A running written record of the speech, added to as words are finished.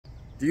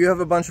Do you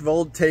have a bunch of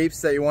old tapes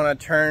that you want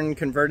to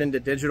convert into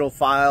digital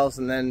files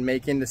and then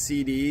make into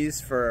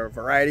CDs for a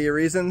variety of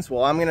reasons?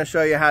 Well, I'm going to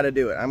show you how to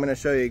do it. I'm going to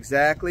show you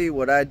exactly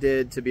what I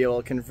did to be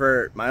able to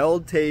convert my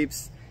old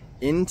tapes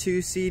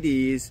into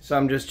CDs. So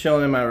I'm just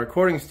chilling in my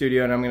recording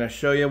studio and I'm going to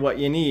show you what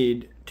you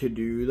need to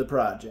do the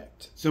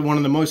project. So one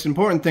of the most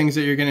important things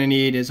that you're going to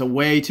need is a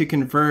way to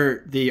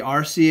convert the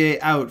RCA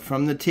out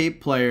from the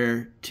tape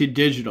player to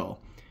digital.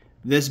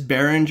 This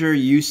Behringer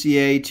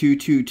UCA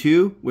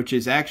 222, which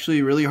is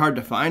actually really hard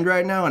to find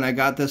right now, and I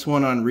got this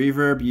one on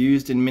Reverb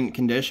used in mint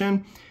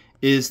condition,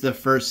 is the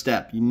first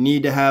step. You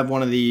need to have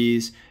one of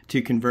these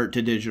to convert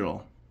to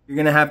digital.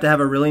 You're going to have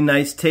a really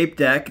nice tape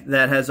deck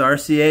that has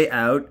RCA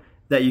out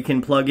that you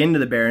can plug into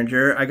the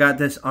Behringer. I got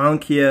this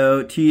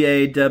Onkyo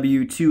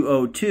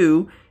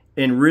TAW202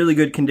 in really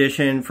good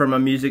condition from a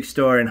music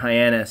store in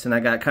Hyannis, and I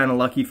got kind of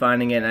lucky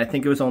finding it, and I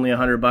think it was only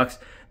 $100.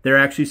 They're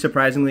actually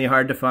surprisingly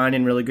hard to find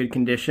in really good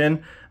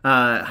condition,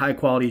 high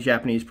quality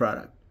Japanese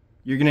product.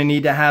 You're going to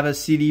need to have a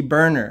CD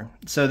burner.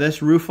 So this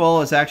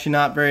Rufel is actually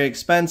not very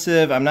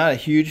expensive. I'm not a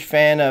huge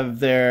fan of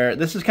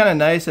this is kind of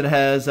nice. It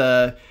has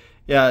a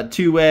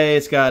two-way,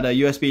 it's got a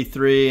USB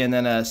 3 and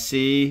then a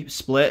C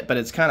split, but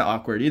it's kind of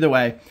awkward. Either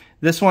way,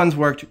 this one's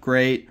worked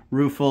great.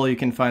 Rufel, you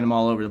can find them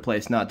all over the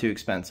place, not too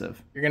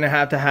expensive. You're going to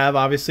have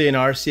obviously an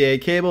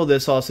RCA cable.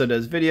 This also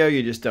does video,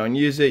 you just don't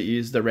use it. You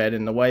use the red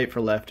and the white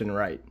for left and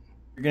right.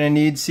 You're going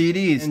to need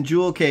CDs and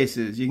jewel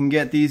cases. You can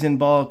get these in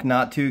bulk,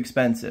 not too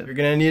expensive. You're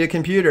going to need a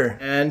computer.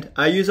 And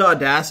I use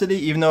Audacity,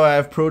 even though I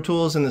have Pro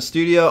Tools in the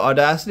studio.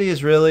 Audacity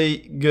is really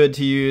good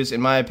to use,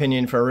 in my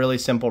opinion, for really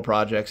simple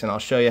projects, and I'll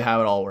show you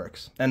how it all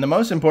works. And the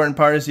most important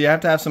part is you have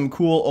to have some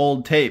cool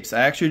old tapes.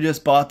 I actually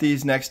just bought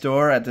these next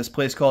door at this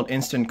place called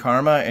Instant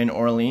Karma in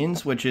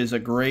Orleans, which is a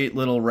great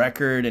little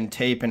record and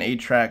tape and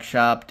 8-track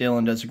shop.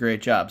 Dylan does a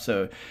great job.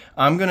 So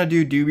I'm going to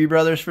do Doobie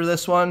Brothers for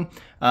this one.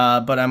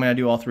 But I'm going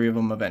to do all three of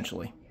them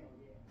eventually.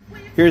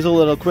 Here's a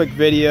little quick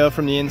video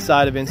from the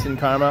inside of Instant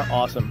Karma.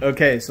 Awesome.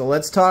 Okay, so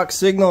let's talk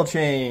signal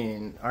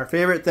chain, our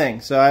favorite thing.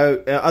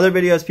 So other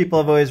videos people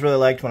have always really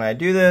liked when I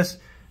do this,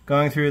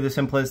 going through the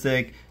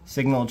simplistic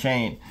signal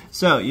chain.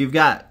 So you've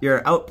got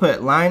your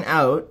output line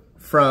out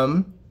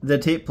from the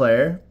tape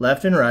player,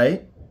 left and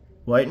right,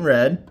 white and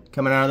red,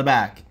 coming out of the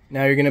back.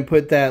 Now you're going to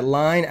put that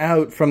line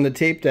out from the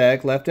tape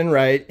deck, left and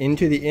right,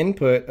 into the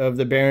input of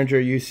the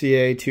Behringer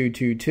UCA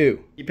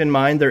 222. Keep in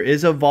mind there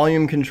is a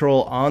volume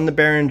control on the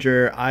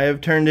Behringer. I have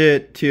turned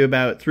it to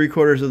about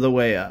 3/4 of the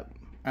way up.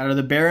 Out of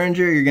the Behringer,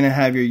 you're going to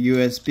have your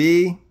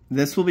USB.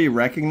 This will be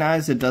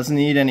recognized. It doesn't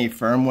need any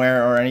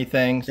firmware or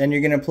anything. Then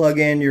you're going to plug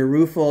in your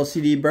Rufel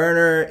CD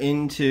burner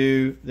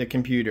into the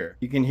computer.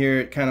 You can hear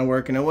it kind of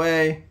working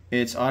away.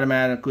 It's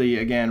automatically,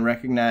 again,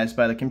 recognized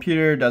by the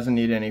computer. Doesn't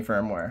need any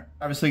firmware.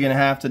 Obviously going to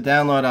have to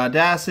download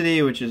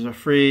Audacity, which is a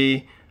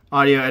free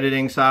audio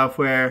editing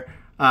software.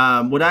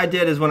 What I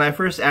did is when I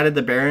first added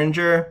the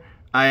Behringer,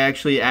 I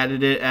actually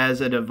added it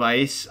as a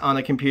device on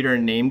the computer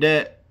and named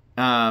it.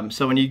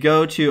 So when you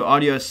go to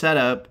audio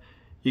setup,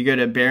 you go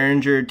to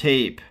Behringer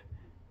tape,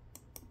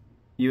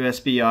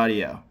 USB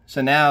audio.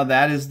 So now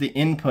that is the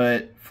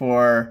input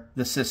for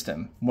the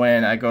system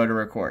when I go to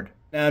record.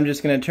 Now I'm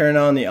just going to turn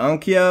on the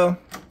Onkyo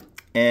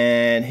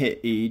and hit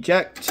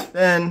eject.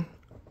 Then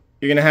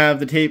you're going to have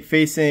the tape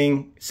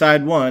facing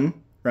side 1,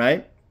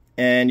 right?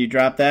 And you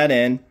drop that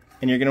in,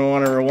 and you're going to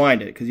want to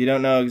rewind it because you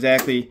don't know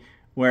exactly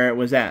where it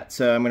was at.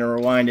 So I'm going to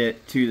rewind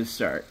it to the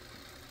start.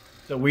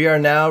 So we are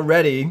now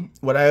ready.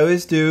 What I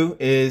always do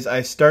is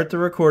I start the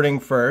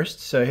recording first.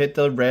 So hit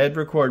the red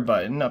record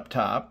button up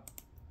top.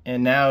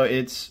 And now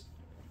it's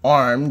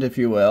armed, if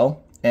you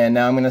will. And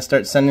now I'm going to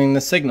start sending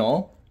the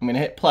signal. I'm going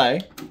to hit play.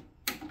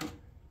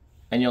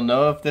 And you'll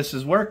know if this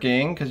is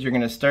working because you're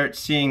going to start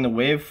seeing the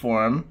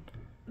waveform.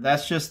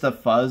 That's just the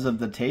fuzz of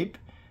the tape.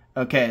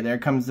 Okay, there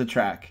comes the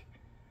track.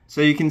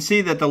 So you can see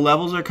that the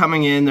levels are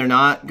coming in. They're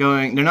not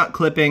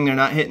clipping, they're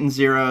not hitting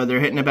 0. They're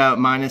hitting about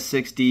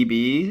 -6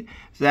 dB.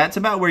 So that's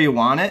about where you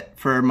want it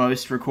for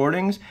most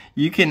recordings.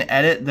 You can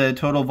edit the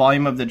total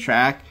volume of the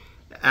track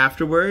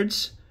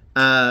afterwards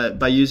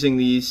by using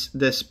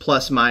this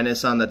plus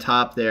minus on the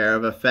top there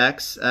of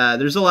effects.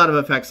 There's a lot of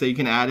effects that you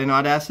can add in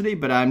Audacity,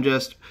 but I'm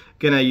just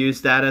going to use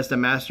that as the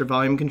master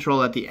volume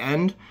control at the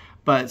end.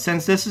 But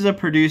since this is a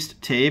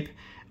produced tape,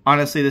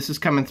 honestly, this is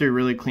coming through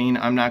really clean.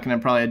 I'm not going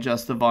to probably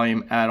adjust the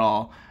volume at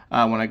all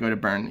when I go to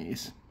burn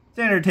these.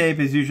 Standard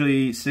tape is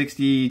usually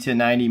 60 to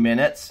 90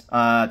 minutes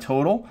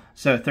total,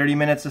 so 30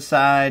 minutes a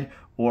side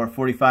or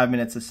 45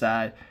 minutes a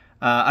side.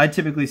 I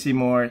typically see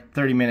more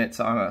 30 minutes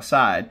on a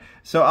side.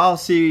 So I'll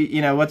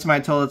see, what's my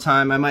total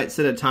time. I might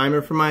set a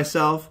timer for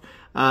myself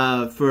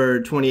for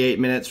 28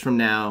 minutes from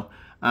now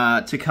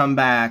to come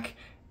back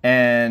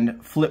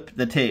and flip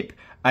the tape.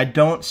 I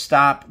don't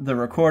stop the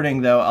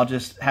recording though, I'll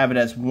just have it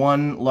as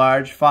one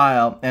large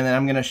file, and then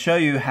I'm going to show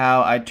you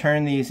how I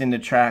turn these into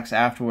tracks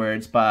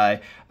afterwards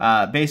by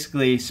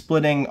basically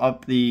splitting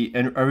up the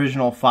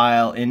original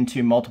file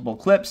into multiple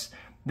clips,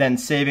 then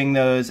saving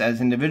those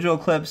as individual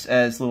clips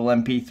as little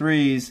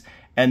MP3s,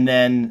 and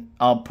then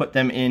I'll put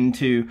them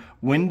into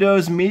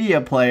Windows Media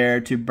Player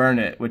to burn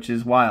it, which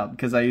is wild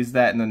because I used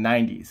that in the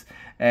 90s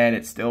and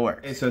it still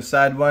works. Okay, so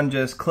side one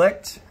just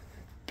clicked.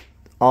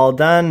 All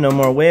done, no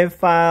more WAV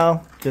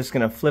file. Just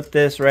gonna flip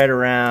this right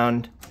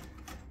around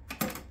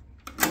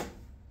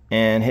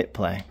and hit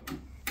play,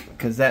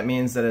 because that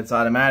means that it's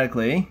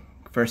automatically,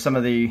 for some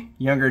of the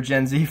younger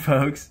Gen Z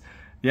folks,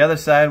 the other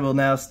side will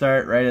now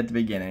start right at the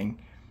beginning.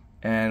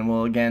 And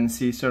we'll again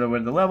see sort of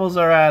where the levels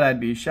are at. I'd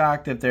be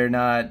shocked if they're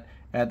not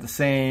at the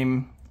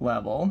same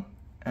level,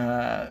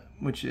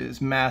 which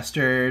is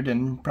mastered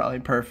and probably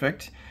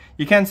perfect.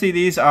 You can see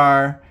these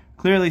are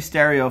clearly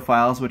stereo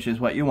files, which is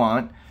what you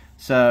want.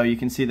 So you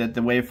can see that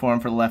the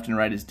waveform for the left and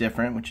right is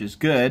different, which is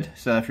good.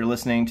 So if you're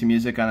listening to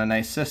music on a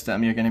nice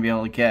system, you're going to be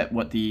able to get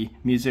what the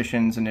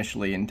musicians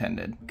initially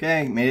intended.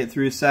 Okay, made it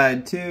through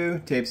side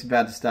two. Tape's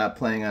about to stop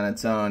playing on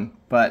its own.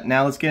 But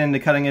now let's get into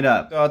cutting it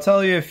up. So I'll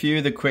tell you a few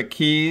of the quick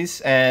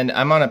keys, and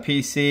I'm on a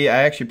PC.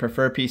 I actually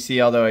prefer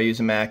PC, although I use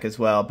a Mac as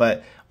well.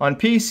 But on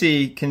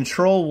PC,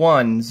 Control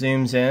 1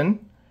 zooms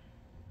in,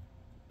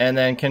 and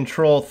then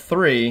Control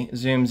 3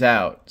 zooms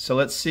out. So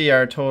let's see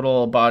our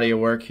total body of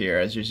work here.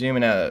 As you're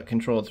zooming out,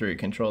 Control 3,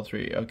 Control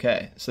 3.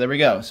 Okay, so there we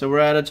go. So we're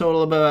at a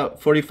total of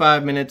about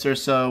 45 minutes or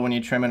so when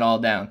you trim it all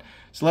down.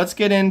 So let's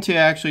get into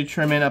actually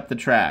trimming up the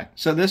track.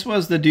 So this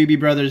was the Doobie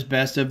Brothers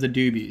Best of the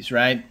Doobies,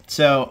 right?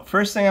 So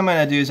first thing I'm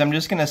gonna do is I'm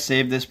just gonna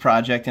save this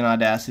project in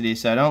Audacity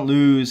so I don't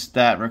lose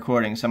that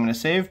recording. So I'm gonna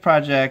save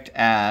project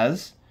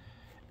as,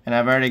 and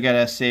I've already got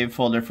a save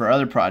folder for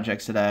other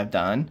projects that I've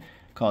done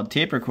called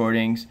tape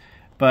recordings.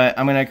 But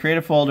I'm going to create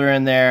a folder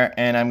in there,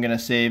 and I'm going to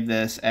save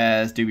this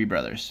as Doobie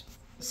Brothers.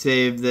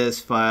 Save this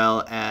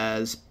file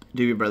as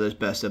Doobie Brothers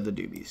Best of the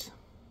Doobies.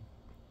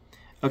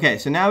 Okay,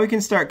 so now we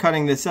can start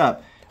cutting this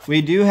up.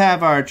 We do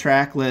have our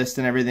track list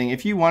and everything.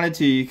 If you wanted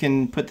to, you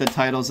can put the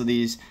titles of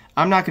these.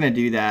 I'm not going to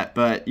do that,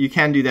 but you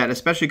can do that,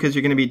 especially because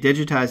you're going to be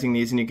digitizing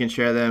these and you can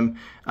share them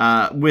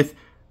with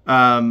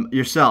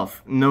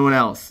yourself, no one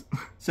else.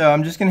 So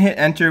I'm just going to hit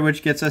enter,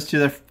 which gets us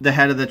to the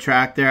head of the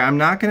track there. I'm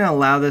not going to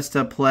allow this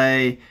to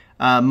play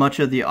much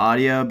of the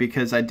audio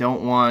because I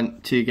don't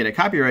want to get a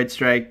copyright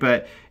strike,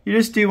 but you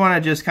just do want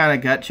to just kind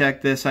of gut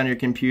check this on your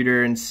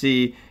computer and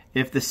see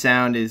if the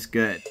sound is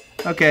good.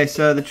 Okay,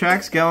 so the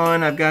track's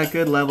going. I've got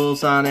good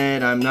levels on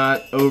it. I'm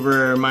not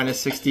over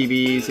 -6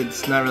 dBs.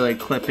 It's not really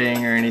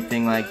clipping or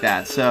anything like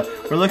that. So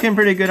we're looking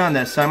pretty good on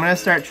this. So I'm going to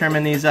start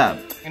trimming these up.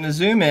 I'm going to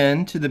zoom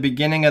in to the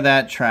beginning of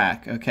that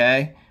track,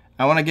 okay?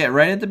 I want to get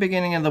right at the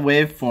beginning of the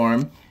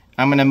waveform.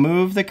 I'm going to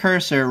move the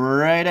cursor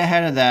right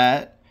ahead of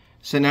that.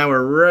 So now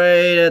we're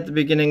right at the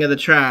beginning of the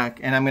track,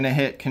 and I'm going to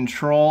hit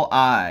Control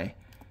I.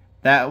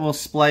 That will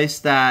splice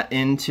that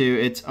into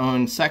its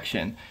own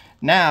section.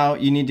 Now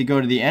you need to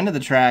go to the end of the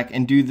track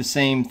and do the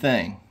same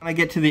thing. I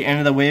get to the end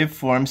of the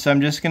waveform, so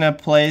I'm just going to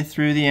play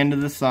through the end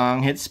of the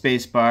song, hit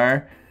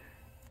spacebar.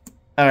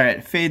 Alright,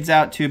 it fades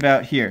out to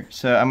about here.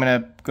 So I'm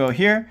going to go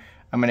here,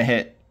 I'm going to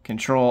hit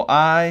Control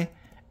I,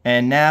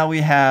 and now we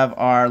have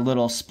our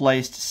little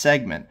spliced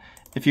segment.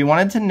 If you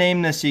wanted to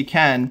name this, you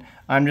can.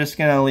 I'm just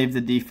going to leave the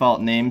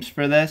default names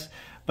for this.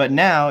 But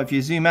now, if you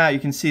zoom out, you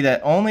can see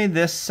that only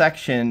this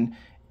section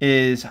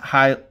is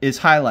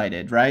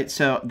highlighted, right?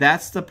 So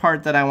that's the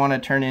part that I want to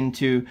turn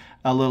into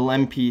a little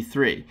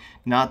MP3,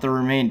 not the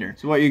remainder.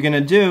 So what you're going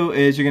to do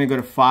is you're going to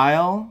go to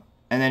File,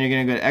 and then you're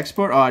going to go to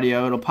Export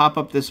Audio. It'll pop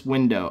up this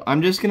window.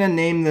 I'm just going to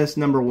name this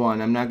number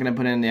 1. I'm not going to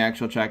put in the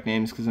actual track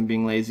names because I'm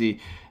being lazy.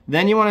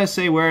 Then you want to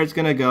say where it's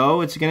going to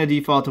go. It's going to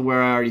default to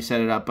where I already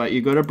set it up, but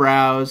you go to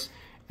Browse,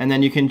 and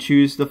then you can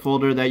choose the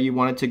folder that you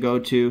want it to go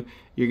to.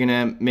 You're going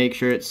to make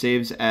sure it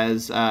saves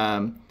as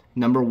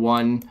number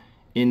 1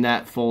 in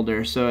that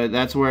folder. So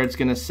that's where it's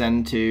going to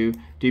send to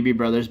Doobie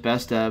Brothers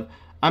Best Of.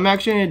 I'm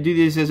actually going to do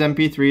these as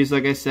MP3s.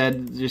 Like I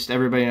said, just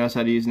everybody knows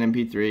how to use an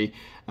MP3.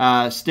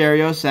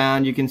 Stereo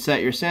sound, you can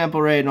set your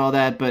sample rate and all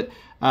that, but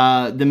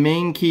the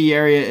main key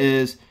area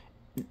is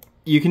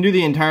you can do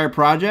the entire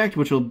project,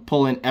 which will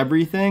pull in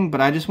everything,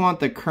 but I just want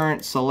the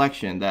current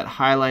selection, that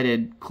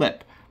highlighted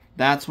clip.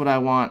 That's what I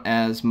want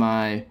as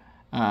my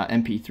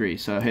MP3.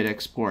 So hit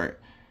export,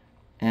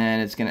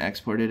 and it's going to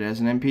export it as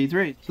an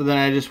MP3. So then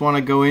I just want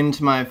to go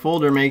into my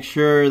folder, make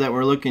sure that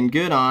we're looking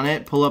good on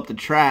it, pull up the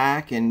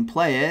track and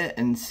play it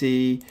and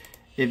see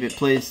if it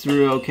plays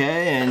through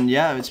okay. And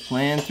yeah, it's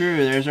playing through.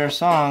 There's our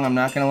song. I'm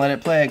not going to let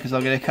it play because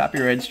I'll get a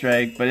copyright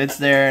strike, but it's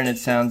there and it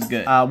sounds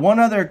good. One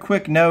other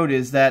quick note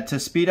is that to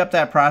speed up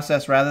that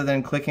process, rather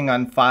than clicking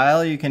on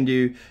File, you can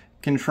do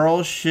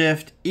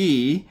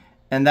Control-Shift-E,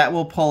 and that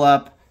will pull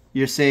up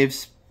your save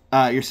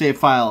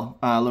file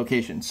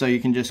location. So you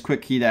can just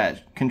quick key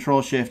that,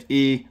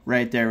 Control-Shift-E,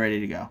 right there, ready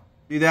to go.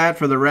 Do that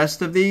for the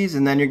rest of these,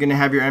 and then you're going to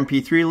have your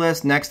MP3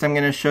 list. Next, I'm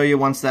going to show you,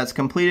 once that's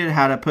completed,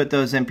 how to put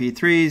those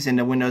MP3s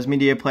into Windows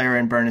Media Player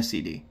and burn a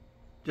CD.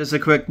 Just a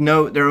quick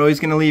note, they're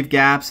always going to leave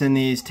gaps in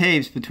these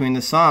tapes between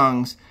the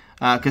songs.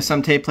 because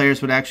some tape players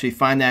would actually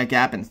find that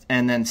gap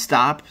and then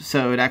stop,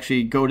 so it would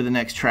actually go to the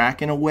next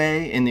track in a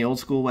way, in the old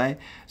school way.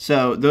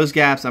 So those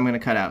gaps I'm going to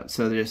cut out,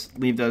 so just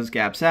leave those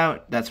gaps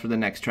out. That's where the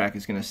next track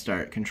is going to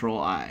start.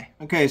 Control-I.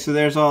 Okay, so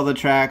there's all the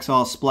tracks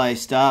all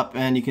spliced up,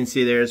 and you can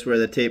see there's where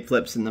the tape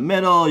flips in the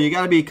middle. You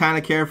got to be kind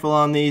of careful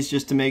on these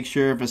just to make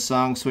sure if a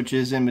song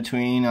switches in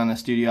between on a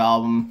studio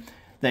album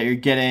that you're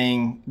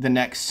getting the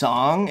next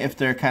song if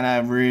they're kind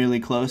of really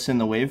close in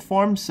the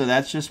waveform. So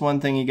that's just one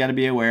thing you got to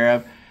be aware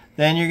of.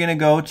 Then you're going to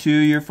go to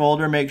your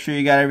folder, make sure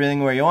you got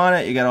everything where you want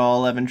it. You got all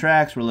 11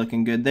 tracks. We're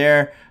looking good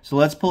there. So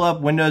let's pull up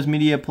Windows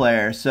Media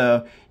Player.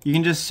 So you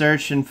can just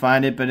search and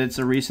find it, but it's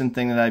a recent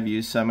thing that I've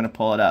used, so I'm going to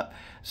pull it up.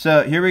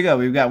 So here we go.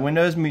 We've got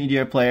Windows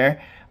Media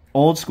Player,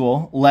 old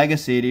school,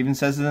 legacy. It even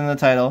says it in the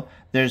title.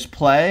 There's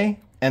play,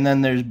 and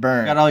then there's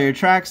burn. Got all your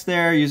tracks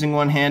there. Using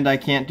one hand, I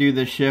can't do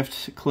the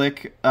shift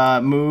click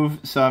move,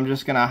 so I'm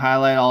just going to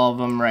highlight all of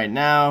them right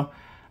now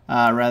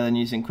rather than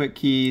using quick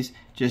keys.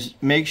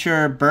 Just make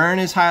sure burn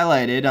is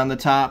highlighted on the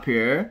top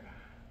here,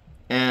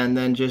 and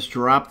then just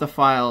drop the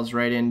files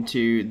right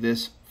into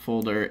this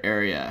folder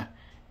area,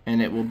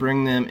 and it will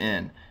bring them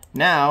in.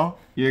 Now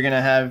you're going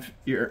to have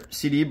your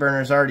CD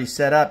burners already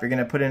set up. You're going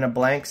to put in a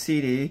blank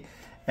CD,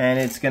 and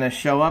it's going to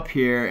show up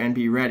here and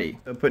be ready.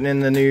 So putting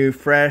in the new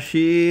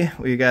freshie,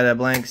 we got a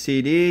blank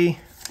CD.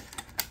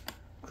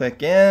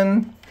 Click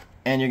in,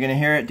 and you're going to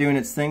hear it doing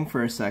its thing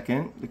for a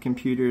second. The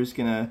computer's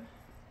going to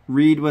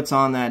read what's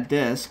on that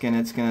disk, and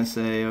it's going to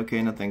say, okay,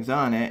 nothing's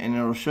on it, and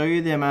it'll show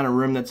you the amount of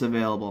room that's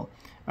available.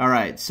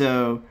 Alright,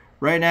 so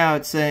right now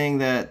it's saying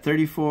that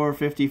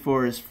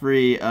 3454 is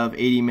free of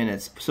 80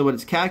 minutes. So what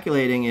it's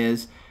calculating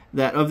is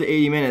that of the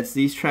 80 minutes,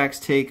 these tracks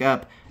take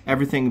up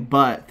everything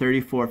but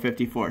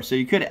 3454. So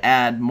you could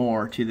add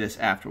more to this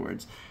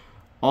afterwards.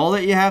 All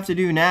that you have to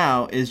do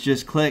now is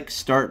just click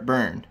Start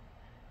Burn.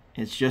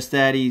 It's just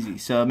that easy.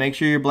 So make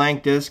sure your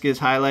blank disk is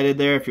highlighted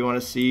there if you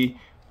want to see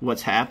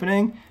what's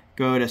happening.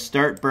 Go to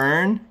Start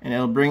Burn, and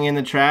it'll bring in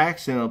the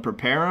tracks and it'll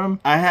prepare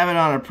them. I have it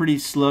on a pretty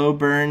slow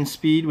burn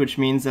speed, which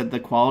means that the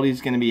quality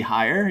is going to be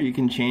higher. You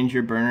can change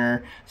your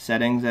burner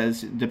settings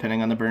as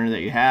depending on the burner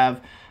that you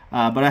have.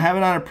 But I have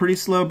it on a pretty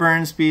slow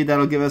burn speed.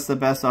 That'll give us the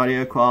best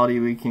audio quality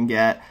we can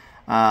get.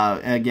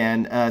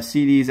 Again,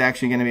 CD is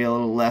actually going to be a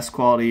little less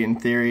quality in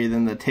theory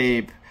than the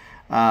tape.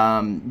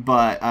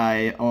 But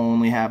I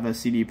only have a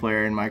CD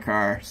player in my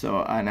car,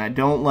 and I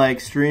don't like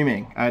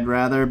streaming. I'd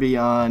rather be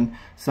on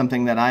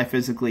something that I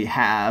physically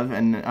have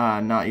and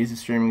not use a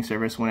streaming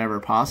service whenever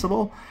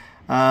possible.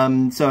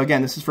 So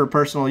again, this is for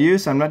personal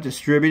use. I'm not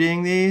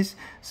distributing these,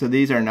 so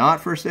these are not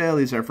for sale.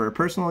 These are for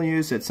personal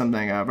use. It's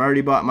something I've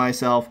already bought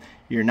myself.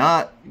 You're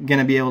not going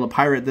to be able to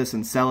pirate this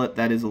and sell it.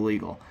 That is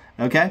illegal.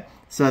 Okay?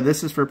 So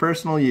this is for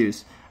personal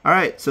use.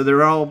 Alright, so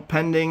they're all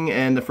pending,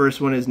 and the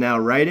first one is now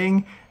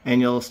writing, and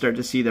you'll start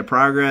to see the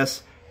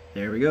progress.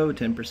 There we go,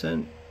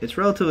 10%. It's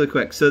relatively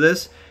quick. So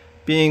this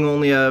being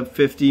only a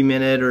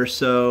 50-minute or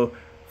so,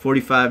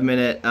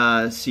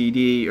 45-minute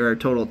CD or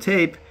total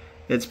tape,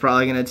 it's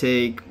probably going to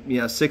take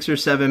 6 or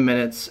 7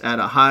 minutes at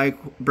a high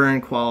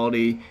burn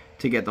quality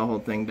to get the whole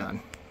thing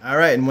done.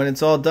 Alright, and when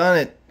it's all done,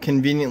 it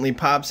conveniently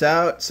pops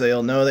out, so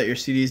you'll know that your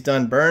CD's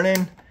done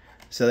burning.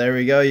 So there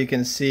we go. You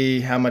can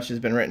see how much has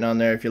been written on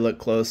there if you look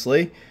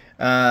closely.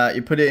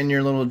 You put it in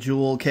your little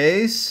jewel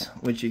case,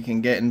 which you can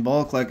get in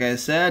bulk, like I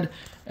said,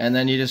 and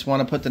then you just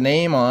want to put the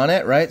name on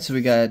it, right? So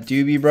we got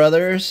Doobie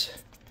Brothers.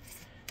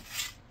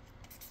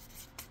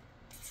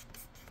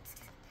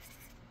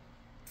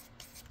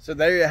 So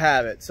there you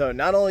have it. So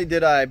not only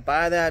did I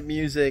buy that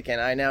music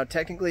and I now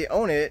technically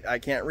own it, I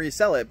can't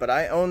resell it, but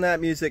I own that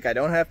music. I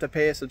don't have to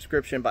pay a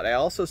subscription, but I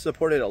also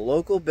supported a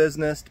local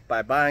business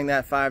by buying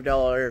that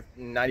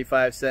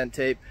 $5.95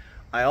 tape.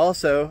 I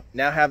also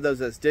now have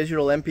those as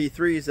digital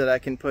MP3s that I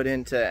can put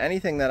into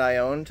anything that I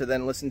own to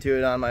then listen to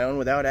it on my own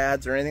without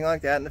ads or anything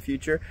like that in the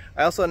future.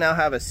 I also now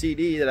have a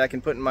CD that I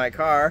can put in my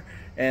car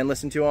and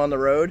listen to on the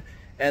road,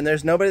 and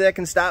there's nobody that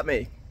can stop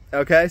me.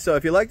 Okay, so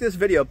if you like this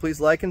video,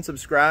 please like and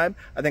subscribe.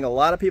 I think a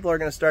lot of people are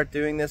going to start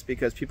doing this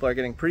because people are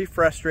getting pretty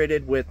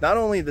frustrated with not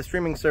only the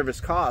streaming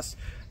service costs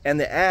and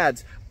the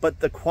ads, but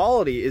the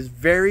quality is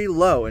very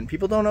low, and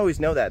people don't always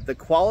know that. The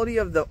quality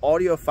of the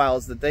audio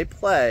files that they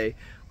play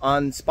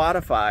on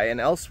Spotify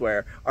and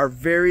elsewhere are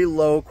very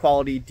low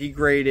quality,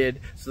 degraded,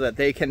 so that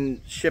they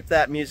can ship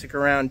that music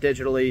around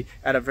digitally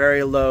at a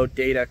very low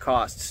data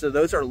cost. So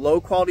those are low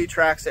quality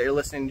tracks that you're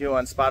listening to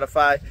on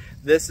Spotify.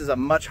 This is a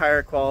much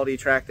higher quality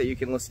track that you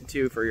can listen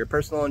to for your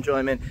personal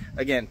enjoyment.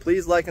 Again,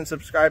 please like and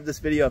subscribe this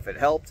video if it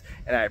helped,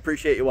 and I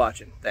appreciate you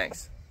watching.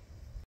 Thanks.